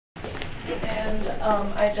And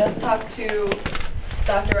I just talked to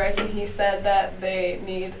Dr. Rice, and he said that they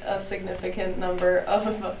need a significant number of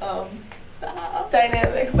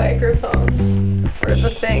dynamic microphones for the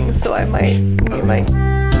thing, so we might.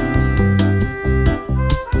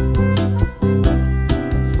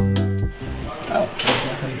 Oh, there's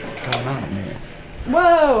nothing going on here.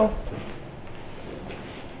 Whoa!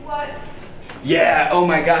 What? Yeah, oh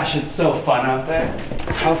my gosh, it's so fun out there.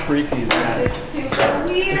 How freaky is that? It's super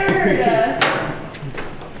weird!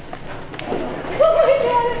 Oh my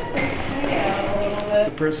god, it freaks me out a little bit.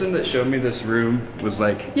 The person that showed me this room was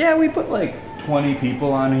like, yeah, we put like 20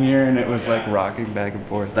 people on here and it was like rocking back and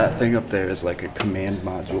forth. That thing up there is like a command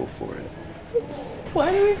module for it.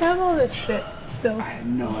 Why do we have all this shit still? I have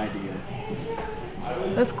no idea.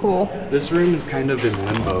 That's cool. This room is kind of in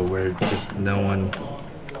limbo where just no one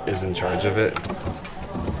is in charge of it.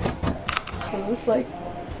 Does this like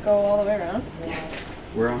go all the way around?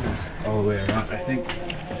 We're almost all the way around. I think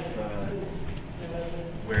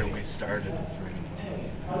where we started.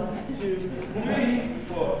 1, 2, 3,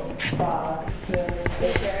 4, 5, 6.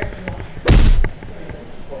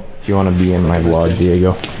 Do you want to be in my vlog,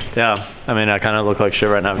 Diego? Yeah, I mean, I kind of look like shit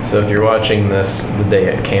right now. So if you're watching this the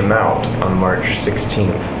day it came out on March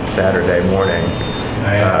 16th, Saturday morning,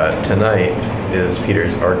 tonight is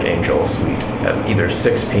Peter's Archangel suite at either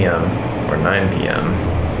 6 p.m. or 9 p.m.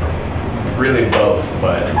 Really both,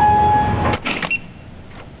 but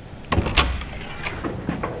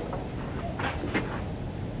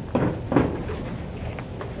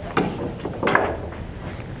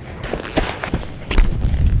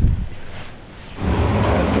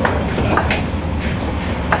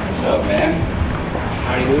what's up, man?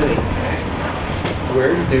 How you doing?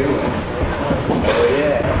 We're doing. Oh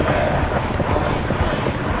yeah.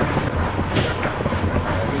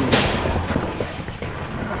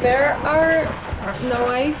 There are no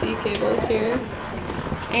IEC cables here,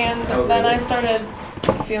 and then I started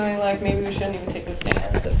feeling like maybe we shouldn't even take the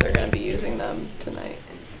stands if they're going to be using them tonight.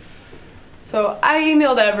 So I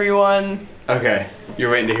emailed everyone. Okay, you're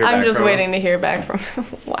waiting to hear back I'm just from waiting to hear back from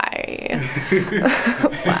why.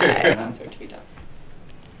 Why? Answer to be done.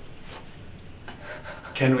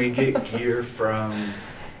 Can we get gear from...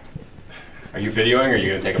 Are you videoing or are you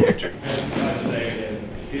going to take a picture?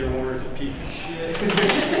 Peter Moore is a piece of shit. What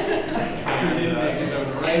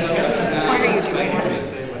are you doing?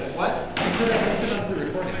 What?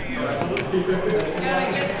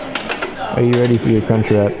 Are you ready for your crunch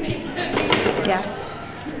wrap? Yeah.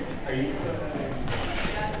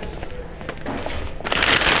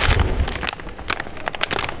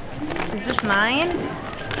 Is this mine?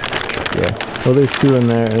 Yeah. Well, there's 2 in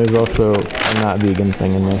there, and there's also a not vegan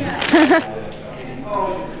thing in there.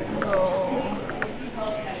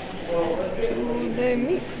 They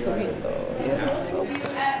make sweet though, yes. Okay,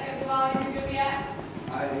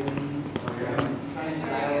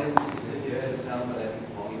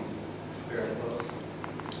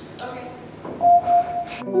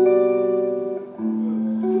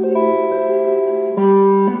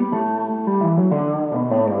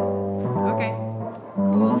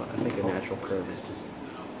 cool. I think a natural curve is just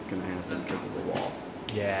gonna happen because of the wall.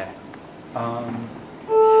 Yeah.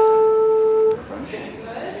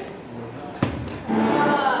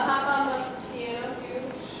 Hop on the piano too?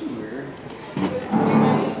 Sure. We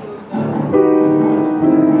might need to move those.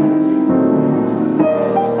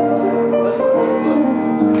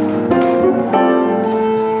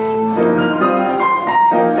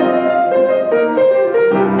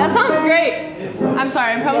 That sounds great. I'm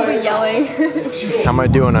sorry, I'm probably yelling. How am I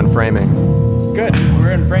doing on framing? Good,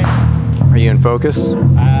 we're in frame. Are you in focus?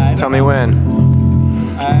 Tell me when.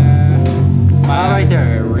 Right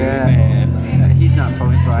there, really bad. He's not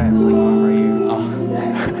focused, but I have like one right here. Oh.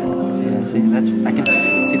 Yeah, see, that's, I can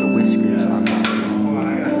see the whiskers on that.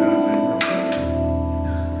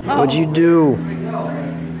 What'd you do?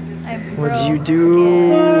 What'd you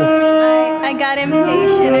do? I got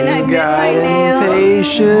impatient and I bit my nails.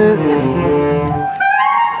 Impatient.